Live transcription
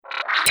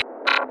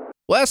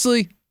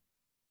Wesley!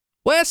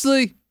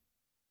 Wesley!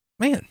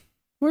 Man,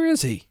 where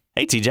is he?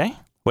 Hey, TJ,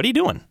 what are you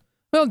doing?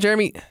 Well,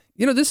 Jeremy,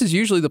 this is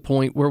usually the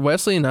point where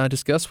Wesley and I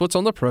discuss what's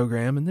on the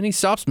program, and then he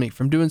stops me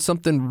from doing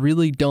something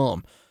really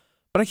dumb.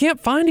 But I can't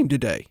find him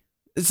today.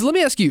 So let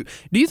me ask you,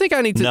 do you think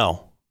I need to...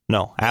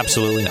 No,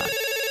 absolutely not.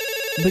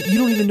 But you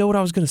don't even know what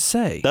I was going to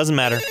say. Doesn't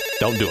matter.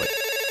 Don't do it.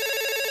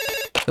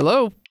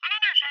 Hello?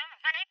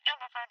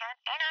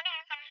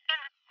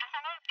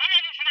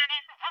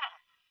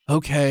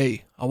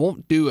 Okay, I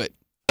won't do it.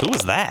 Who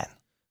was that?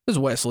 This is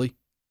Wesley.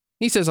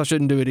 He says I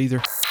shouldn't do it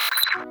either.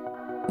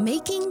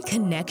 Making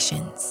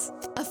connections,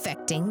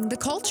 affecting the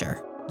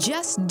culture,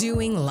 just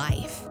doing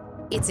life.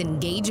 It's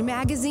Engage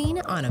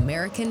Magazine on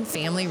American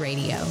Family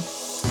Radio.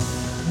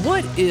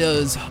 What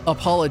is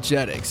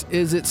apologetics?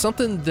 Is it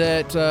something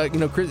that,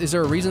 is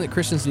there a reason that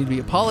Christians need to be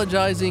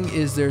apologizing?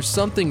 Is there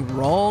something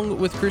wrong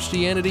with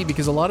Christianity?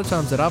 Because a lot of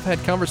times that I've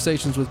had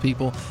conversations with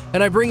people,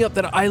 and I bring up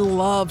that I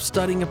love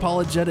studying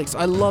apologetics.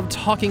 I love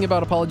talking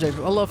about apologetics.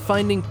 I love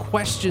finding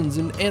questions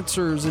and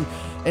answers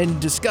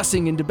and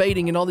discussing and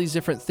debating and all these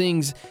different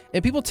things.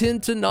 And people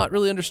tend to not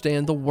really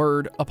understand the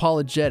word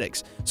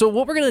apologetics. So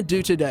what we're going to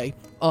do today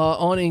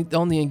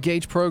on the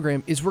Engage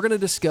program is we're going to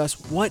discuss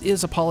what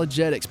is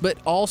apologetics, but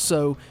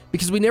also,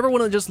 because we never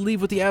want to just leave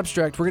with the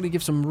abstract, we're going to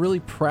give some really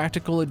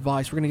practical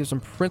advice. We're going to give some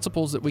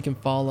principles that we can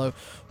follow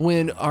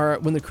when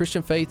the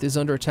Christian faith is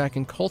under attack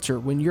in culture.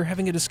 When you're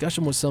having a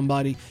discussion with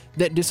somebody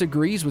that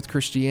disagrees with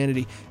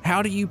Christianity,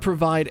 how do you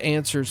provide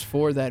answers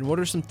for that? And what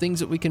are some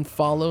things that we can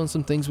follow and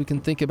some things we can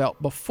think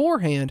about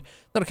beforehand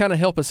that'll kind of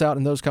help us out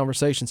in those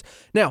conversations?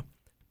 Now,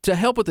 to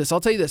help with this,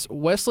 I'll tell you this,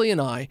 Wesley and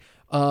I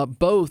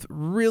both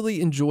really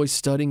enjoy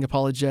studying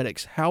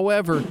apologetics.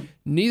 However,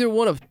 neither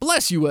one of...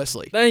 Bless you,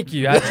 Wesley. Thank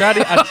you. I tried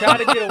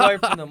to get away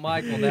from the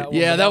mic on that one.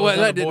 Yeah,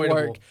 that didn't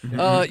work.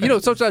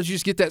 Sometimes you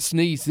just get that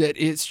sneeze that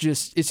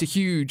it's a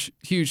huge,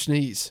 huge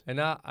sneeze.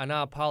 And I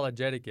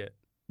apologetic it.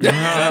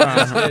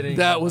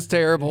 That was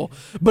terrible.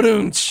 But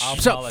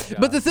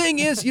the thing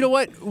is, you know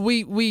what?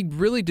 We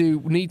really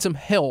do need some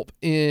help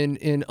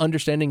in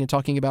understanding and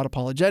talking about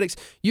apologetics.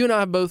 You and I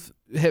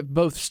have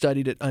both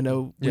studied it. I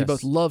know we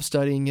both love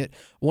studying it.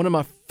 One of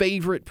my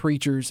favorite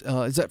preachers is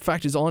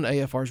on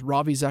AFR's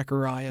Ravi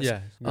Zacharias.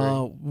 Yeah,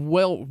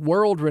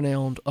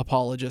 world-renowned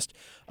apologist.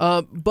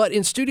 But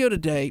in studio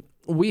today,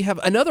 we have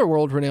another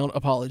world-renowned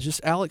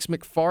apologist, Alex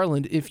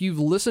McFarland. If you've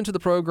listened to the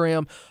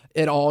program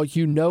at all,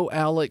 you know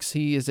Alex.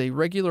 He is a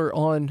regular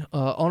on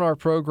our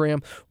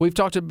program. We've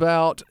talked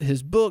about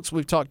his books.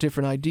 We've talked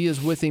different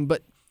ideas with him.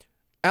 But,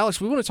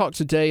 Alex, we want to talk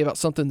today about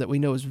something that we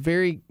know is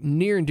very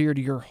near and dear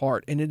to your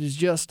heart, and it is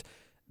just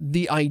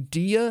the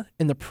idea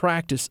and the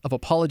practice of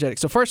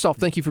apologetics. So first off,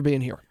 thank you for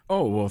being here.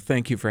 Oh, well,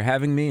 thank you for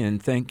having me,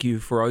 and thank you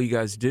for all you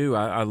guys do.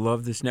 I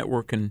love this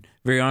network and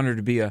very honored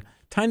to be a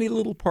tiny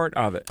little part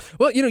of it.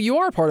 Well, you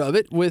are a part of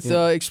it with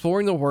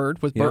Exploring the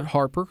Word with Bert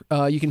Harper.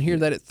 You can hear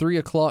that at 3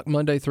 o'clock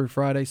Monday through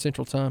Friday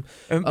Central Time.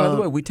 And by the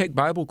way, we take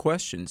Bible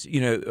questions.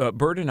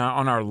 Bert and I,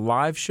 on our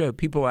live show,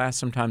 people ask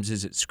sometimes,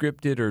 is it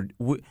scripted? Or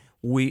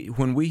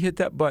when we hit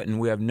that button,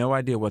 we have no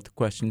idea what the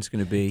question's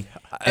going to be.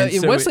 And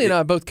Wesley and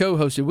I both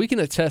co-hosted. We can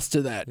attest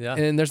to that. Yeah.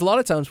 And there's a lot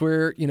of times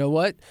where, you know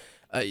what?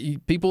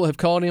 People have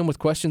called in with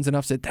questions, and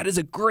I've said, that is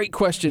a great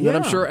question, and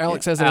I'm sure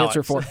Alex has an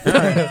answer for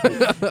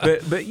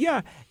it. but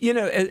yeah,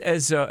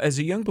 as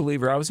a young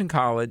believer, I was in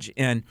college,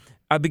 and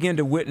I began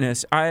to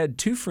witness. I had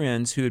two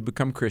friends who had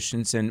become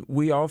Christians, and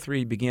we all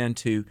three began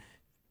to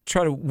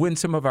try to win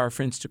some of our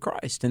friends to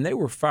Christ, and they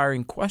were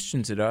firing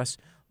questions at us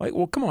like,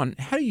 well, come on,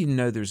 how do you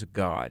know there's a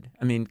God?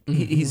 I mean,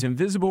 he's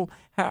invisible.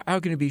 How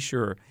can you be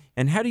sure?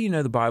 And how do you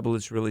know the Bible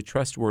is really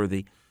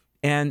trustworthy?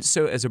 And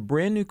so as a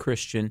brand new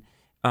Christian,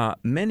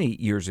 many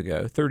years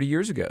ago, 30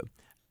 years ago,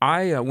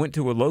 I went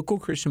to a local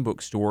Christian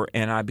bookstore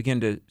and I began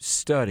to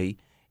study,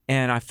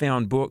 and I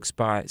found books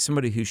by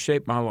somebody who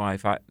shaped my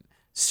life.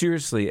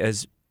 Seriously,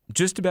 as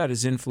just about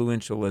as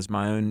influential as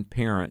my own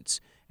parents,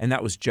 and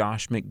that was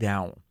Josh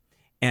McDowell.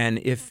 And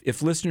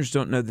if listeners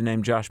don't know the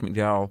name Josh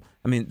McDowell,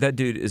 I mean, that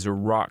dude is a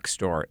rock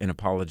star in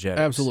apologetics.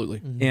 Absolutely.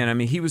 Mm-hmm. And I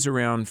mean, he was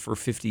around for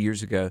 50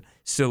 years ago,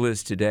 still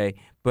is today.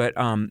 But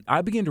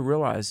I began to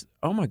realize,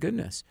 oh my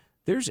goodness,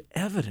 there's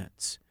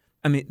evidence.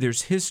 I mean,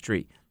 there's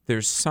history,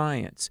 there's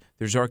science,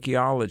 there's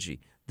archaeology,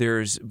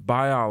 there's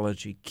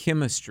biology,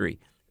 chemistry,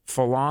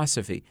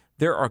 philosophy.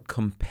 There are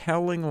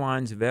compelling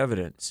lines of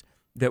evidence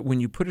that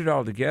when you put it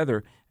all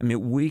together, I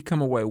mean, we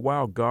come away,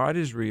 wow, God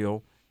is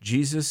real,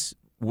 Jesus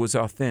was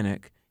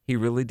authentic, he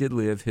really did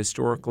live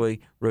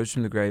historically, rose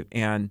from the grave,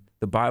 and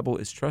the Bible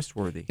is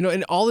trustworthy.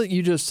 And all that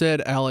you just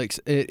said, Alex,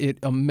 it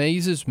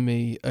amazes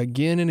me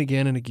again and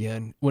again and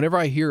again. Whenever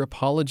I hear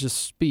apologists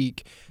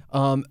speak,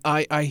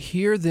 I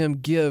hear them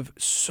give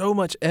so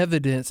much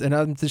evidence, and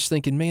I'm just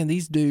thinking, man,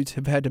 these dudes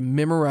have had to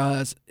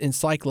memorize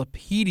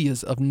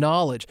encyclopedias of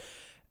knowledge.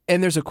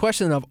 And there's a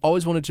question that I've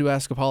always wanted to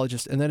ask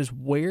apologists, and that is,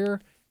 where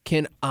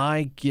can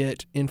I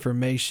get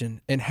information,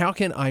 and how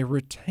can I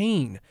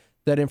retain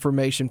that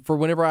information for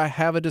whenever I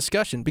have a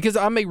discussion? Because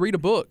I may read a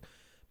book,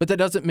 but that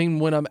doesn't mean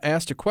when I'm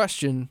asked a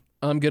question,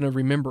 I'm going to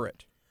remember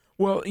it.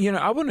 Well,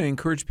 I want to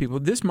encourage people.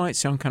 This might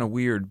sound kind of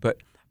weird, but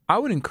I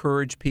would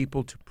encourage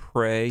people to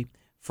pray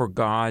for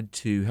God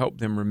to help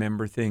them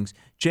remember things.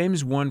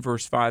 James 1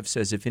 verse 5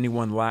 says, if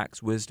anyone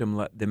lacks wisdom,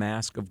 let them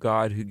ask of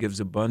God who gives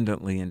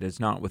abundantly and does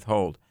not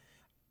withhold.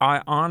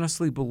 I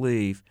honestly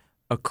believe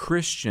a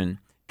Christian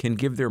can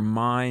give their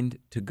mind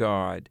to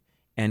God,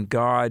 and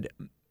God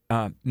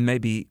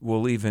maybe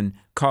will even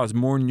cause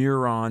more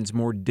neurons,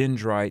 more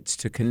dendrites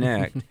to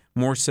connect,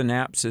 more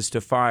synapses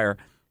to fire.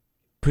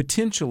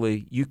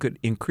 Potentially, you could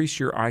increase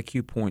your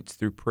IQ points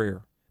through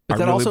prayer. But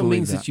that really also believe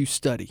means that you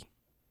study.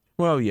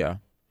 Well, yeah.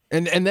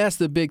 And that's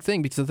the big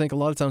thing, because I think a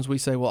lot of times we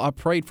say, well, I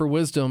prayed for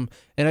wisdom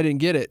and I didn't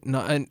get it.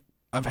 And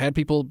I've had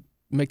people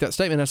make that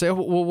statement. I say,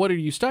 well, what are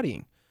you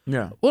studying?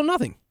 Yeah. Well,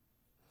 nothing.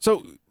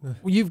 So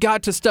you've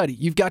got to study.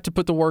 You've got to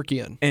put the work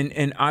in.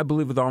 And I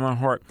believe with all my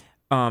heart,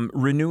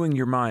 renewing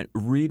your mind,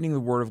 reading the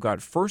Word of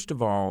God. First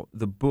of all,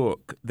 the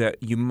book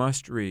that you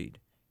must read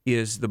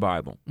is the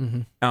Bible.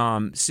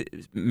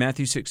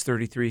 Matthew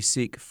 6:33,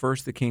 seek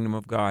first the kingdom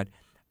of God.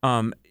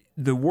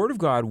 The Word of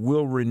God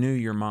will renew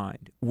your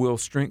mind, will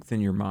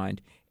strengthen your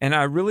mind. And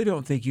I really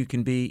don't think you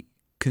can be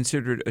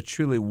considered a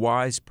truly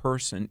wise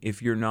person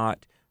if you're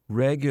not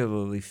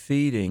regularly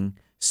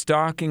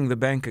stocking the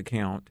bank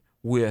account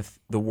with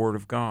the Word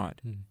of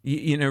God.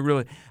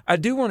 Really, I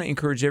do want to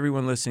encourage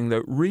everyone listening,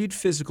 though, read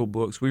physical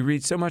books. We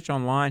read so much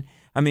online.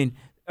 I mean,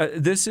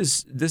 this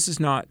is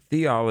not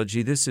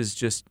theology. This is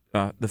just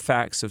the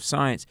facts of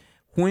science.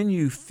 When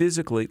you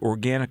physically,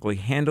 organically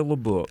handle a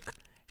book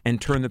and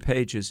turn the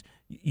pages,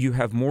 you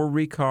have more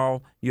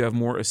recall, you have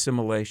more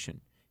assimilation.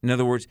 In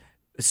other words,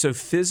 so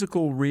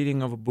physical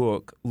reading of a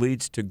book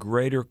leads to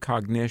greater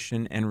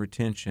cognition and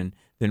retention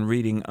than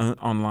reading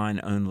online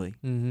only.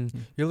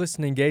 You're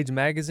listening to Engage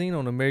Magazine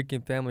on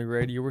American Family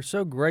Radio. We're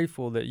so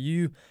grateful that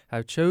you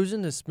have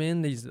chosen to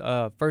spend these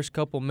first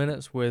couple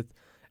minutes with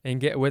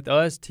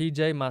us,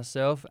 TJ,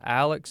 myself,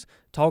 Alex,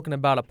 talking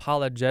about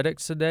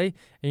apologetics today.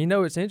 And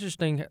it's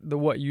interesting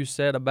what you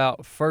said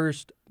about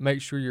first make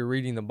sure you're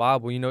reading the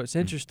Bible. It's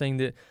interesting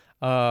that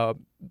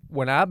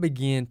when I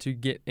began to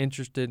get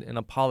interested in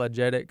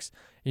apologetics,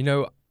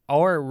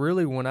 or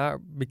really when I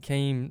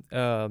became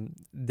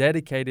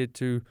dedicated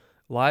to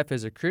life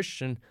as a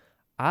Christian,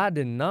 I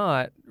did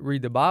not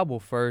read the Bible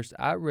first.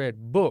 I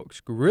read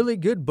books, really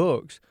good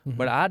books,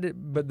 but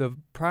the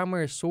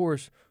primary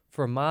source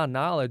for my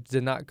knowledge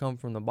did not come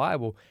from the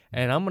Bible.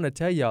 And I'm going to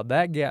tell y'all,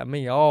 that got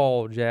me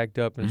all jacked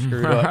up and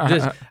screwed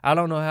up. I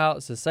don't know how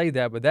else to say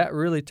that, but that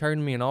really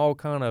turned me in all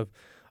kind of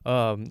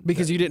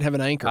because you didn't have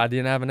an anchor. I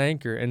didn't have an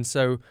anchor. And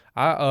so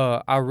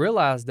I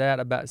realized that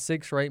about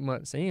 6 or 8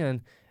 months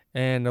in,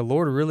 and the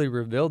Lord really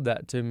revealed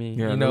that to me.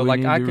 Yeah,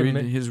 I can read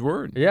His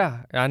Word.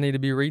 Yeah, I need to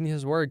be reading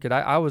His Word,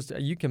 because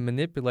you can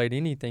manipulate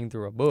anything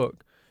through a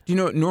book. Do you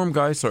know Norm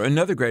Geisler,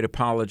 another great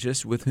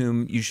apologist with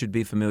whom you should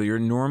be familiar,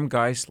 Norm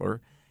Geisler,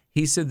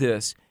 he said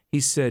this.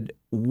 He said,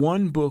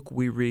 one book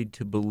we read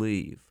to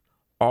believe,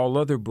 all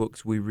other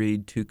books we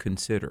read to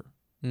consider.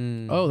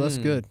 Oh, that's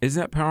good.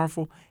 Isn't that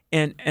powerful?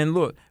 And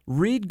look,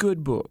 read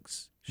good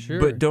books,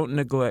 but don't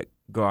neglect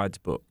God's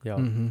book. Yeah,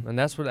 and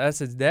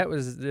that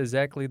was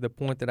exactly the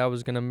point that I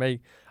was going to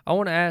make. I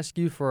want to ask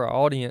you for our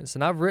audience,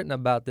 and I've written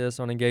about this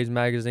on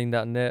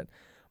EngageMagazine.net,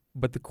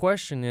 but the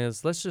question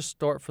is, let's just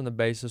start from the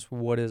basis.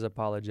 What is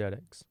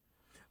apologetics?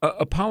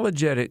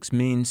 Apologetics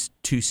means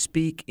to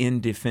speak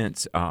in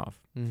defense of.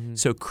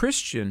 So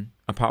Christian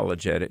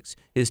apologetics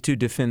is to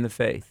defend the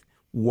faith.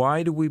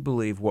 Why do we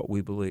believe what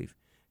we believe?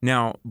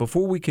 Now,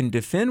 before we can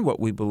defend what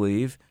we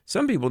believe,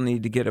 some people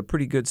need to get a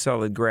pretty good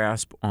solid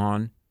grasp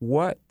on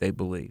what they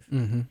believe.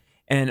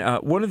 And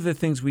one of the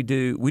things we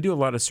do a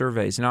lot of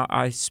surveys, and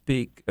I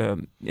speak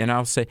and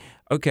I'll say,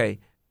 okay,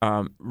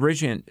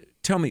 raise your hand,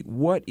 tell me,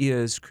 what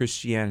is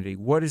Christianity?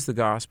 What is the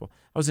gospel?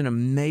 I was in a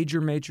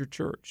major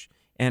church,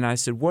 and I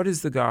said, what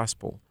is the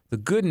gospel? The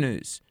good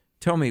news.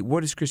 Tell me,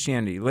 what is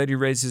Christianity? The lady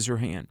raises her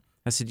hand.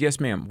 I said, yes,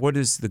 ma'am. What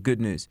is the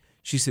good news?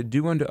 She said,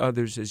 do unto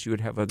others as you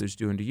would have others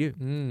do unto you.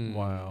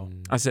 Wow.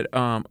 I said,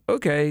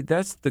 okay,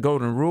 that's the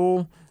golden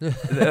rule.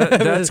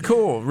 That's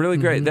cool, really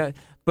great.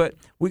 But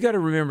we got to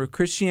remember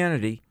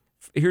Christianity,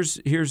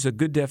 here's a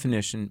good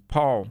definition.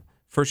 Paul,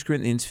 1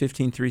 Corinthians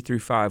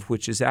 15:3-5,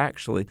 which is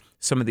actually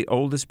some of the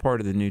oldest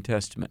part of the New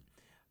Testament.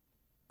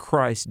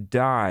 Christ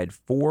died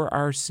for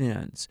our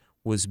sins,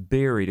 was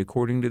buried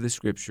according to the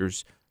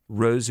Scriptures,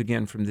 rose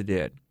again from the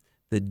dead.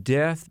 The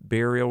death,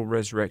 burial,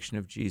 resurrection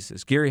of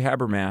Jesus. Gary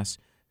Habermas,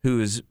 who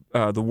is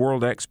the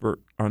world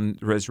expert on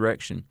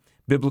resurrection,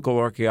 Biblical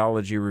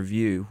Archaeology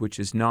Review, which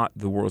is not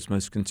the world's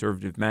most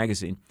conservative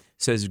magazine,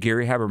 says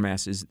Gary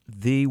Habermas is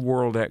the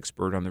world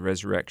expert on the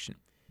resurrection.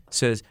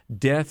 Says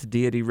death,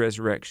 deity,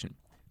 resurrection.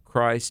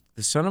 Christ,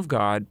 the Son of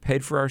God,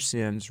 paid for our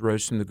sins,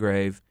 rose from the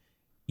grave.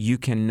 You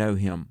can know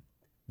Him.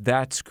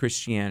 That's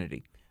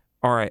Christianity.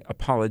 All right,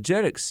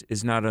 apologetics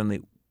is not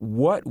only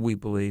what we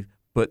believe,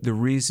 but the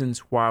reasons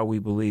why we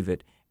believe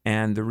it.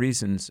 And the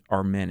reasons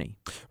are many.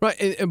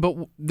 Right, but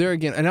there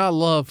again, and I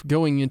love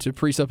going into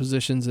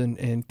presuppositions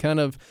and kind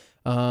of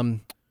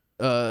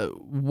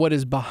what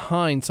is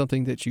behind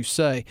something that you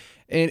say.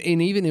 And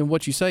even in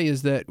what you say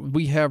is that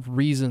we have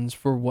reasons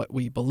for what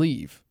we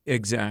believe.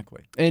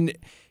 Exactly. And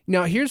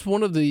now here's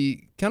one of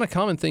the kind of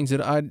common things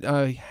that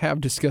I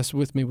have discussed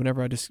with me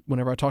whenever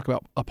I talk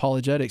about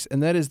apologetics,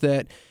 and that is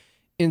that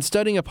in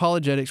studying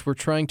apologetics, we're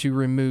trying to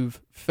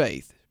remove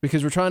faith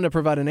because we're trying to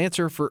provide an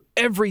answer for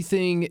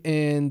everything,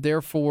 and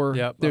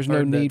therefore there's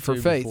no need for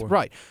faith. Before.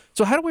 Right.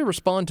 So how do we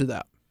respond to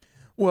that?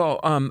 Well,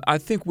 I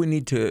think we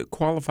need to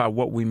qualify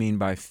what we mean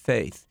by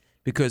faith,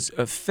 because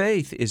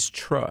faith is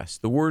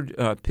trust. The word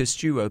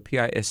pistuo,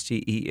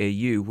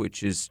 P-I-S-T-E-A-U,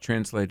 which is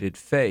translated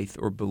faith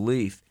or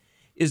belief,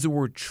 is the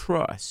word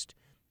trust.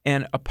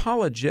 And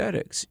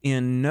apologetics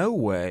in no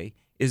way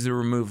is the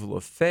removal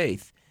of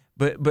faith.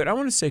 But I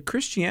want to say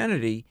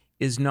Christianity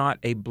is not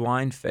a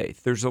blind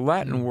faith. There's a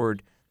Latin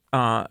word,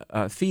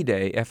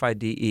 fide,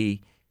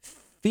 F-I-D-E.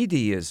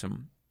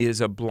 Fideism is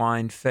a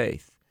blind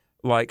faith.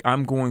 Like,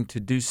 I'm going to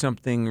do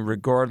something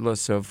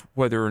regardless of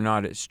whether or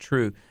not it's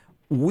true.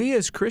 We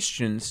as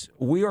Christians,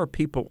 we are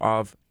people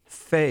of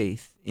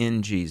faith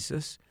in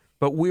Jesus,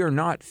 but we are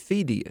not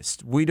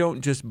fideists. We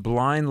don't just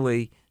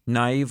blindly,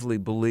 naively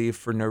believe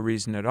for no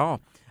reason at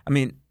all. I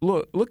mean,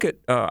 look at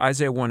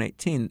Isaiah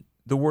 1:18.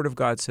 The Word of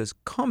God says,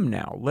 "Come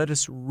now, let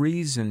us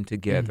reason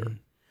together."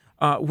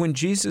 When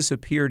Jesus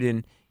appeared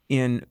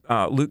in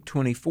Luke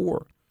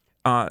 24,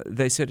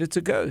 they said, "It's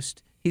a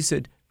ghost." He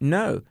said,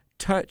 "No,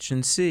 touch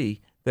and see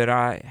that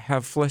I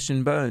have flesh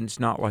and bones,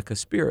 not like a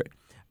spirit."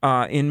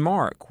 In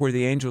Mark, where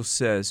the angel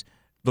says,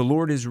 "The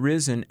Lord is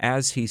risen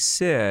as he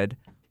said,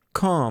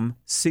 come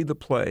see the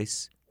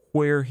place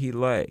where he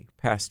lay,"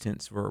 past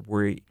tense verb.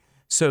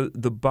 So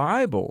the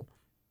Bible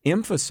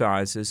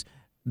emphasizes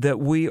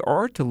that we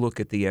are to look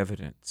at the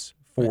evidence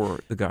for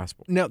the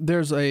gospel. Now,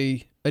 there's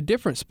a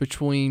difference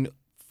between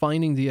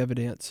finding the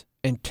evidence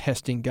and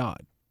testing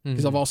God.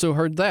 Because I've also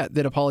heard that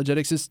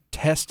apologetics is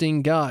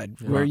testing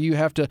God, where you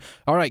have to,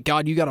 all right,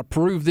 God, you got to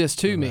prove this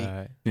to me.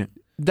 Yeah.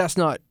 That's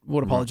not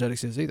what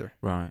apologetics is either.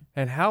 Right.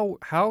 And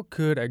how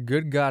could a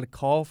good God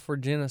call for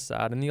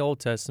genocide in the Old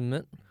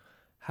Testament?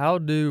 How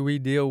do we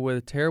deal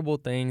with terrible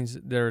things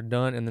that are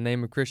done in the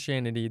name of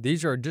Christianity?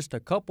 These are just a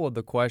couple of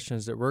the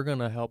questions that we're going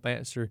to help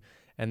answer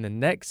in the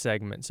next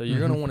segment. So you're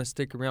going to want to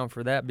stick around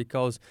for that,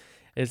 because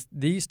it's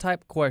these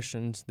type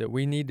questions that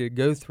we need to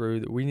go through,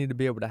 that we need to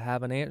be able to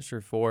have an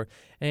answer for.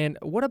 And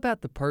what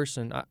about the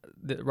person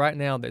that right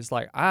now that's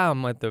like,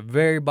 I'm at the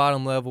very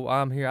bottom level,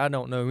 I'm here, I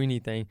don't know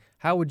anything.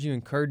 How would you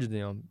encourage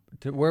them?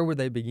 Where would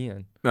they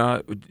begin?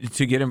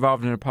 To get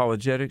involved in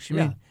apologetics, you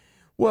mean?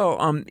 Well,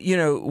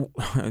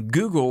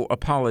 Google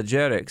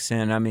apologetics,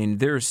 and I mean,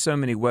 there's so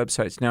many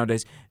websites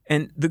nowadays.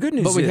 And the good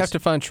news is... But we have to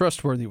find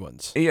trustworthy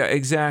ones. Yeah,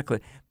 exactly.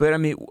 But I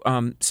mean,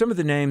 some of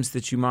the names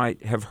that you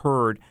might have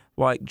heard,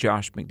 like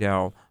Josh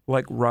McDowell,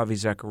 like Ravi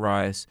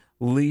Zacharias,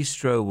 Lee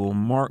Strobel,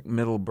 Mark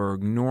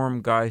Mittelberg,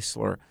 Norm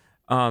Geisler,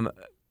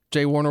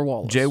 J. Warner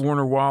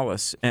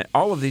Wallace. And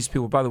all of these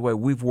people, by the way,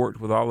 we've worked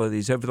with all of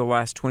these. Over the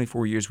last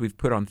 24 years, we've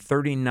put on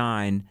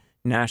 39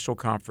 national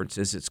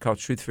conferences. It's called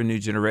Truth for a New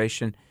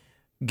Generation.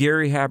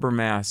 Gary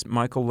Habermas,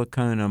 Michael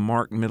Licona,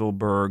 Mark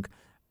Mittelberg,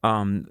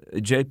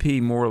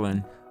 J.P.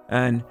 Moreland,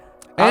 and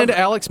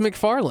Alex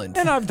McFarland.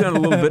 And I've done a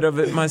little bit of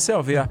it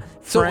myself, yeah.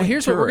 So Frank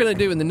here's what we're going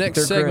to do in the next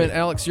They're segment. great.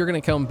 Alex, you're going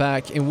to come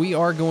back, and we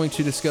are going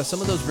to discuss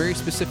some of those very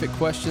specific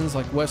questions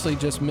like Wesley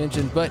just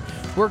mentioned, but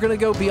we're going to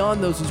go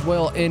beyond those as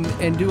well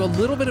and do a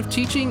little bit of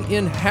teaching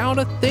in how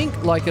to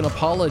think like an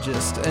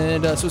apologist.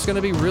 And so it's going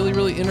to be really,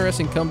 really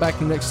interesting. Come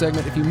back in the next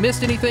segment. If you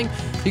missed anything,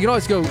 you can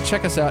always go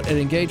check us out at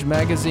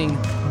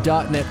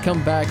engagemagazine.net.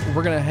 Come back.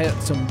 We're going to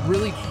have some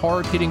really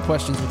hard-hitting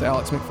questions with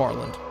Alex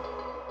McFarland.